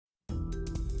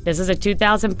This is a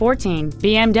 2014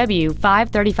 BMW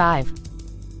 535.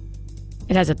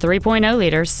 It has a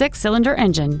 3.0-liter six-cylinder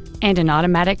engine and an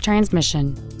automatic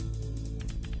transmission.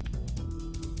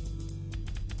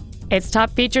 Its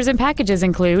top features and packages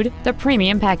include the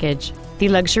Premium Package, the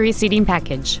Luxury Seating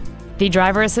Package, the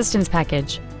Driver Assistance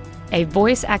Package, a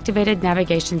voice-activated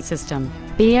navigation system,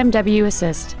 BMW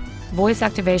Assist, voice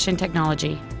activation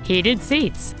technology, heated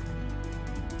seats,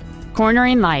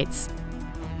 cornering lights,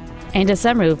 and a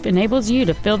sunroof enables you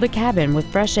to fill the cabin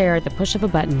with fresh air at the push of a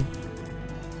button.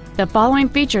 The following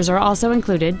features are also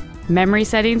included: memory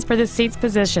settings for the seat's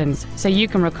positions so you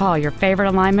can recall your favorite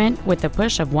alignment with the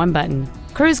push of one button,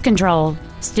 cruise control,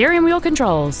 steering wheel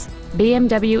controls,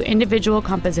 BMW individual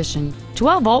composition,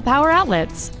 12-volt power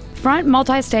outlets, front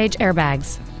multi-stage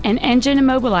airbags, an engine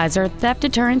immobilizer theft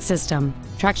deterrent system,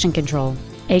 traction control,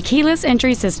 a keyless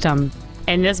entry system,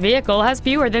 and this vehicle has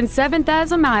fewer than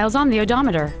 7,000 miles on the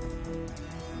odometer.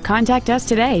 Contact us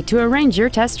today to arrange your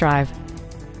test drive.